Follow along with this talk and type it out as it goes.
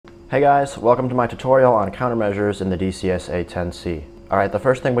Hey guys, welcome to my tutorial on countermeasures in the DCS A-10C. Alright, the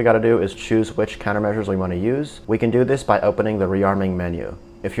first thing we gotta do is choose which countermeasures we want to use. We can do this by opening the rearming menu.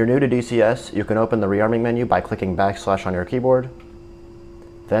 If you're new to DCS, you can open the rearming menu by clicking / on your keyboard,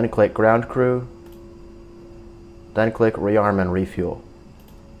 then click ground crew, then click rearm and refuel.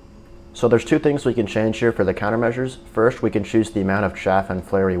 So there's two things we can change here for the countermeasures. First, we can choose the amount of chaff and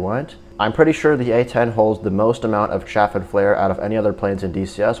flare we want. I'm pretty sure the A10 holds the most amount of chaff and flare out of any other planes in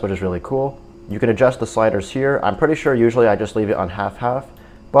DCS, which is really cool. You can adjust the sliders here. I'm pretty sure usually I just leave it on half-half,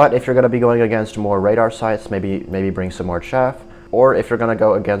 but if you're going to be going against more radar sites, maybe bring some more chaff, or if you're going to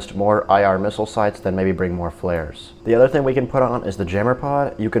go against more IR missile sites, then maybe bring more flares. The other thing we can put on is the jammer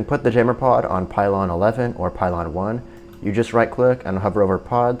pod. You can put the jammer pod on pylon 11 or pylon 1. You just right click and hover over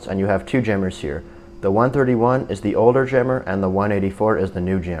pods, and you have two jammers here. The 131 is the older jammer and the 184 is the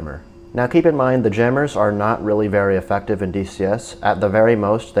new jammer. Now keep in mind, the jammers are not really very effective in DCS. At the very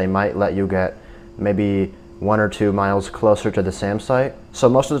most, they might let you get maybe 1 or 2 miles closer to the SAM site. So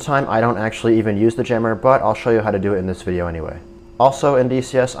most of the time I don't actually even use the jammer, but I'll show you how to do it in this video anyway. Also in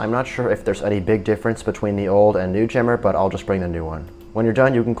DCS, I'm not sure if there's any big difference between the old and new jammer, but I'll just bring the new one. When you're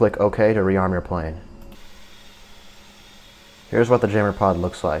done, you can click OK to rearm your plane. Here's what the jammer pod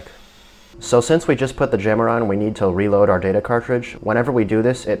looks like. So since we just put the jammer on, we need to reload our data cartridge. Whenever we do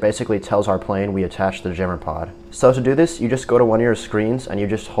this, it basically tells our plane we attached the jammer pod. So to do this, you just go to one of your screens and you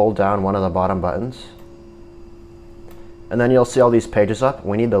just hold down one of the bottom buttons. And then you'll see all these pages up.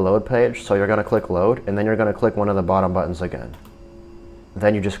 We need the load page, so you're going to click load, and then you're going to click one of the bottom buttons again.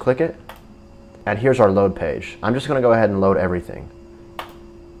 Then you just click it, and here's our load page. I'm just going to go ahead and load everything.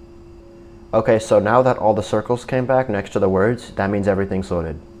 Okay, so now that all the circles came back next to the words, that means everything's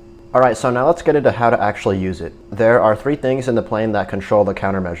loaded. Alright, so now let's get into how to actually use it. There are 3 things in the plane that control the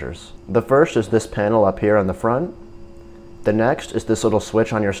countermeasures. The first is this panel up here on the front. The next is this little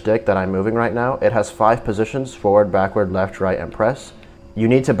switch on your stick that I'm moving right now. It has 5 positions: forward, backward, left, right, and press. You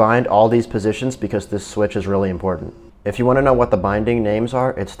need to bind all these positions because this switch is really important. If you want to know what the binding names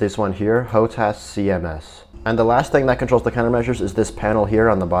are, it's this one here, HOTAS CMS. And the last thing that controls the countermeasures is this panel here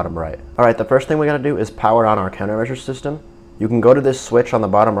on the bottom right. Alright, the first thing we gotta do is power on our countermeasure system. You can go to this switch on the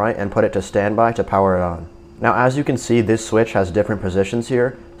bottom right and put it to standby to power it on. Now as you can see, this switch has different positions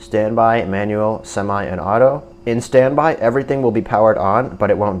here: standby, manual, semi, and auto. In standby, everything will be powered on,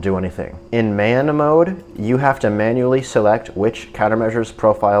 but it won't do anything. In man mode, you have to manually select which countermeasures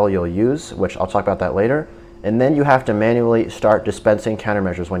profile you'll use, which I'll talk about that later, and then you have to manually start dispensing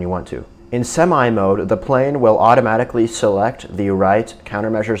countermeasures when you want to. In semi mode, the plane will automatically select the right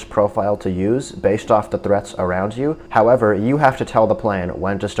countermeasures profile to use based off the threats around you. However, you have to tell the plane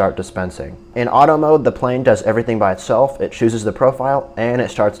when to start dispensing. In auto mode, the plane does everything by itself. It chooses the profile and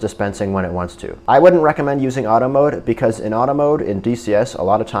it starts dispensing when it wants to. I wouldn't recommend using auto mode because in auto mode in DCS, a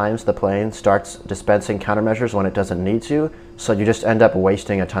lot of times the plane starts dispensing countermeasures when it doesn't need to, so you just end up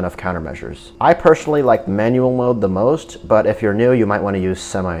wasting a ton of countermeasures. I personally like manual mode the most, but if you're new, you might want to use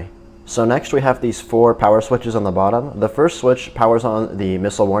semi. So next we have these 4 power switches on the bottom. The first switch powers on the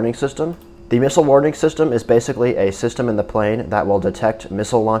missile warning system. The missile warning system is basically a system in the plane that will detect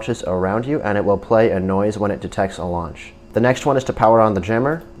missile launches around you, and it will play a noise when it detects a launch. The next one is to power on the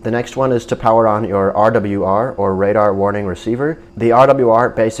jammer. The next one is to power on your RWR, or radar warning receiver. The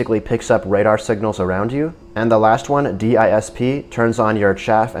RWR basically picks up radar signals around you. And the last one, DISP, turns on your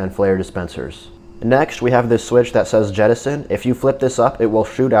chaff and flare dispensers. Next, we have this switch that says Jettison. If you flip this up, it will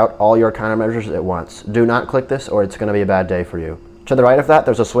shoot out all your countermeasures at once. Do not click this or it's going to be a bad day for you. To the right of that,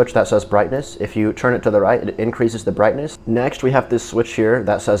 there's a switch that says brightness. If you turn it to the right, it increases the brightness. Next, we have this switch here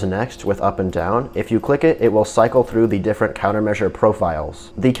that says next with up and down. If you click it, it will cycle through the different countermeasure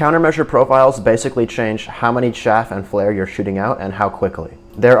profiles. The countermeasure profiles basically change how many chaff and flare you're shooting out and how quickly.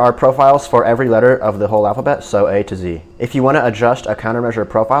 There are profiles for every letter of the whole alphabet, so A to Z. If you want to adjust a countermeasure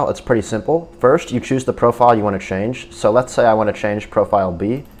profile, it's pretty simple. First, you choose the profile you want to change. So let's say I want to change profile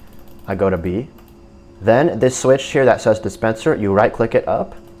B. I go to B. Then this switch here that says dispenser, you right click it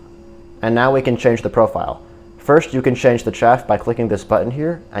up, and now we can change the profile. First, you can change the chaff by clicking this button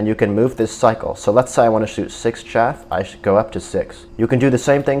here, and you can move this cycle. So let's say I want to shoot 6 chaff, I should go up to 6. You can do the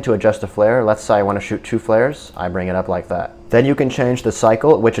same thing to adjust the flare. Let's say I want to shoot 2 flares, I bring it up like that. Then you can change the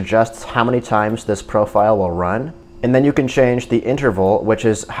cycle, which adjusts how many times this profile will run. And then you can change the interval, which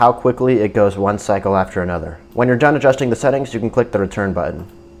is how quickly it goes one cycle after another. When you're done adjusting the settings, you can click the return button.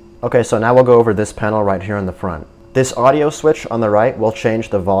 Okay, so now we'll go over this panel right here in the front. This audio switch on the right will change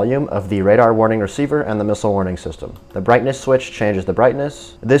the volume of the radar warning receiver and the missile warning system. The brightness switch changes the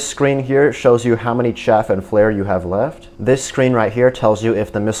brightness. This screen here shows you how many chaff and flare you have left. This screen right here tells you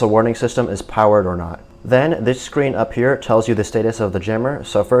if the missile warning system is powered or not. Then this screen up here tells you the status of the jammer.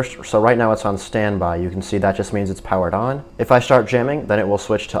 So right now it's on standby. You can see that just means it's powered on. If I start jamming, then it will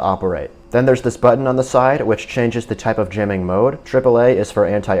switch to operate. Then there's this button on the side which changes the type of jamming mode. AAA is for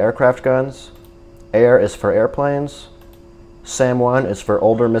anti-aircraft guns. Air is for airplanes. SAM-1 is for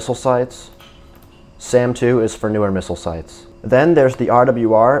older missile sites. SAM-2 is for newer missile sites. Then there's the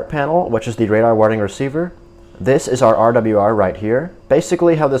RWR panel, which is the radar warning receiver. This is our RWR right here.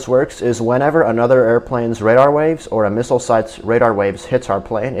 Basically how this works is whenever another airplane's radar waves or a missile site's radar waves hits our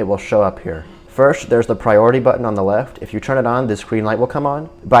plane, it will show up here. First, there's the priority button on the left. If you turn it on, this green light will come on.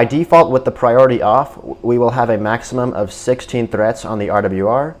 By default, with the priority off, we will have a maximum of 16 threats on the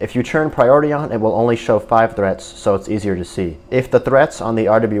RWR. If you turn priority on, it will only show 5 threats, so it's easier to see. If the threats on the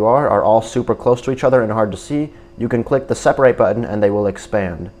RWR are all super close to each other and hard to see, you can click the separate button and they will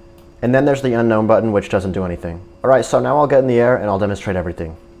expand. And then there's the unknown button, which doesn't do anything. Alright, so now I'll get in the air and I'll demonstrate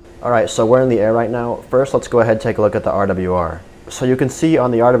everything. Alright, so we're in the air right now. First, let's go ahead and take a look at the RWR. So you can see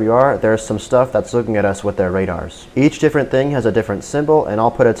on the RWR, there's some stuff that's looking at us with their radars. Each different thing has a different symbol, and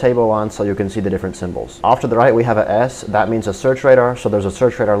I'll put a table on so you can see the different symbols. Off to the right, we have a S. That means a search radar, so there's a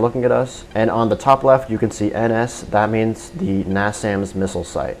search radar looking at us. And on the top left, you can see NS. That means the NASAMS missile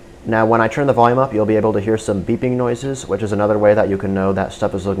site. Now, when I turn the volume up, you'll be able to hear some beeping noises, which is another way that you can know that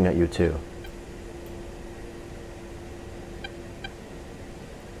stuff is looking at you too.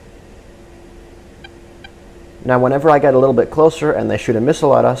 Now, whenever I get a little bit closer and they shoot a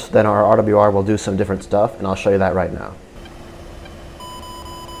missile at us, then our RWR will do some different stuff, and I'll show you that right now.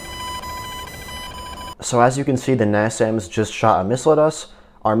 So as you can see, the NASAMS just shot a missile at us.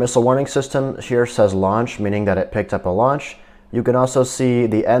 Our missile warning system here says launch, meaning that it picked up a launch. You can also see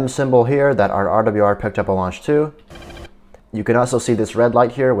the M symbol here, that our RWR picked up a launch too. You can also see this red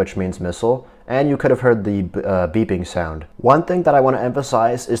light here, which means missile, and you could have heard the beeping sound. One thing that I want to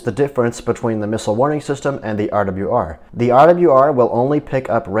emphasize is the difference between the missile warning system and the RWR. The RWR will only pick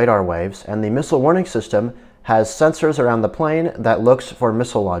up radar waves, and the missile warning system has sensors around the plane that looks for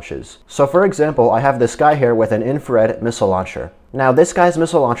missile launches. So for example, I have this guy here with an infrared missile launcher. Now this guy's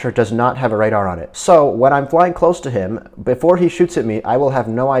missile launcher does not have a radar on it. So when I'm flying close to him, before he shoots at me, I will have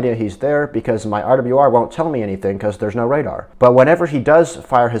no idea he's there because my RWR won't tell me anything because there's no radar. But whenever he does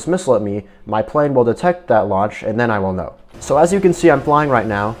fire his missile at me, my plane will detect that launch and then I will know. So as you can see, I'm flying right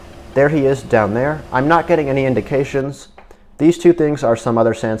now. There he is down there. I'm not getting any indications. These two things are some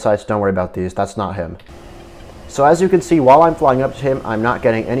other sand sites. Don't worry about these. That's not him. So as you can see, while I'm flying up to him, I'm not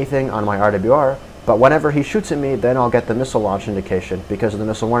getting anything on my RWR, but whenever he shoots at me, then I'll get the missile launch indication because the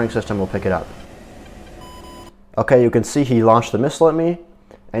missile warning system will pick it up. Okay, you can see he launched the missile at me,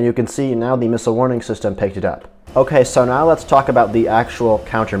 and you can see now the missile warning system picked it up. Okay, so now let's talk about the actual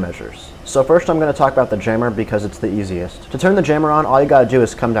countermeasures. So first I'm going to talk about the jammer because it's the easiest. To turn the jammer on, all you got to do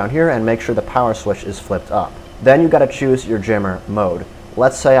is come down here and make sure the power switch is flipped up. Then you got to choose your jammer mode.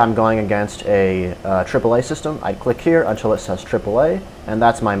 Let's say I'm going against a AAA system. I'd click here until it says AAA, and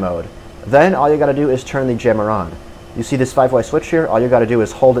that's my mode. Then all you got to do is turn the jammer on. You see this 5-way switch here? All you got to do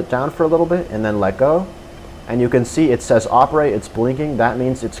is hold it down for a little bit and then let go. And you can see it says operate, it's blinking. That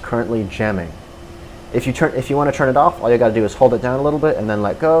means it's currently jamming. If you want to turn it off, all you got to do is hold it down a little bit and then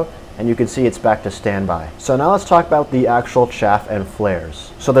let go. And you can see it's back to standby. So now let's talk about the actual chaff and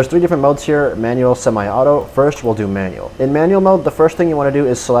flares. So there's 3 different modes here, manual, semi-auto. First, we'll do manual. In manual mode, the first thing you want to do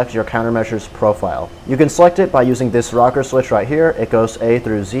is select your countermeasures profile. You can select it by using this rocker switch right here. It goes A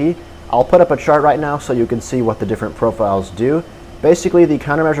through Z. I'll put up a chart right now so you can see what the different profiles do. Basically, the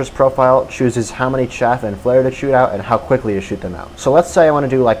countermeasures profile chooses how many chaff and flare to shoot out and how quickly to shoot them out. So let's say I want to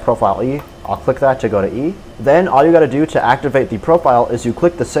do like profile E. I'll click that to go to E. Then all you got to do to activate the profile is you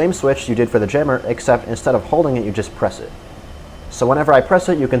click the same switch you did for the jammer, except instead of holding it, you just press it. So whenever I press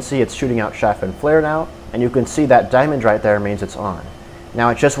it, you can see it's shooting out chaff and flare now, and you can see that diamond right there means it's on. Now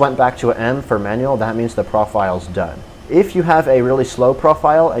it just went back to an M for manual. That means the profile's done. If you have a really slow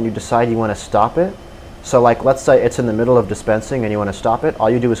profile and you decide you want to stop it, so like let's say it's in the middle of dispensing and you want to stop it, all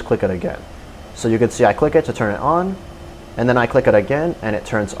you do is click it again. So you can see I click it to turn it on, and then I click it again and it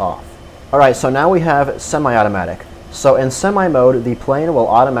turns off. Alright, so now we have semi-automatic. So in semi mode, the plane will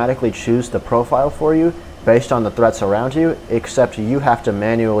automatically choose the profile for you based on the threats around you, except you have to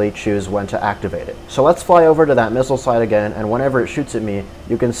manually choose when to activate it. So let's fly over to that missile site again, and whenever it shoots at me,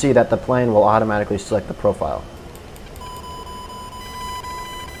 you can see that the plane will automatically select the profile.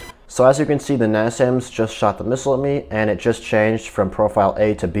 So as you can see, the NASAMS just shot the missile at me, and it just changed from profile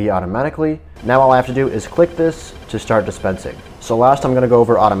A to B automatically. Now all I have to do is click this to start dispensing. So last I'm going to go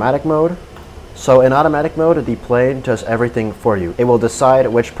over automatic mode. So in automatic mode, the plane does everything for you. It will decide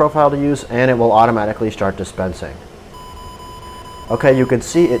which profile to use, and it will automatically start dispensing. Okay, you can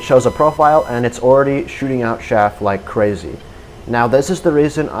see it shows a profile, and it's already shooting out chaff like crazy. Now this is the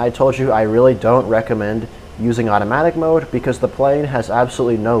reason I told you I really don't recommend using automatic mode, because the plane has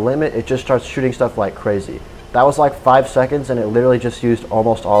absolutely no limit. It just starts shooting stuff like crazy. That was like 5 seconds, and it literally just used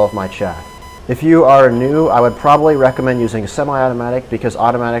almost all of my chaff. If you are new, I would probably recommend using semi-automatic, because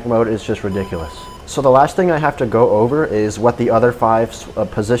automatic mode is just ridiculous. So the last thing I have to go over is what the other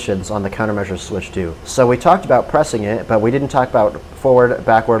 5 positions on the countermeasures switch do. So we talked about pressing it, but we didn't talk about forward,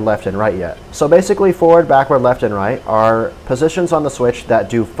 backward, left, and right yet. So basically forward, backward, left, and right are positions on the switch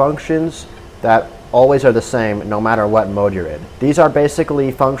that do functions that always are the same no matter what mode you're in. These are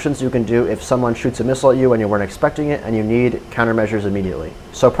basically functions you can do if someone shoots a missile at you and you weren't expecting it and you need countermeasures immediately.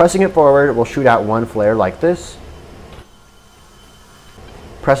 So pressing it forward will shoot out 1 flare like this.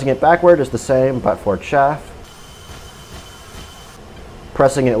 Pressing it backward is the same but for chaff.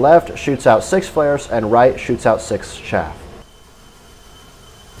 Pressing it left shoots out 6 flares, and right shoots out 6 chaff.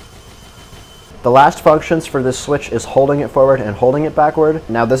 The last functions for this switch is holding it forward and holding it backward.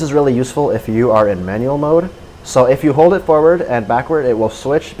 Now this is really useful if you are in manual mode. So if you hold it forward and backward, it will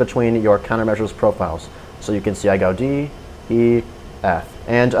switch between your countermeasures profiles. So you can see I go D, E, F.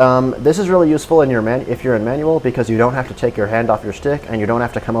 And this is really useful in if you're in manual, because you don't have to take your hand off your stick and you don't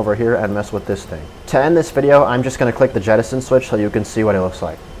have to come over here and mess with this thing. To end this video, I'm just going to click the Jettison switch so you can see what it looks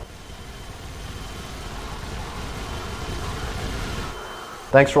like.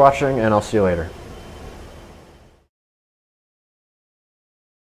 Thanks for watching, and I'll see you later.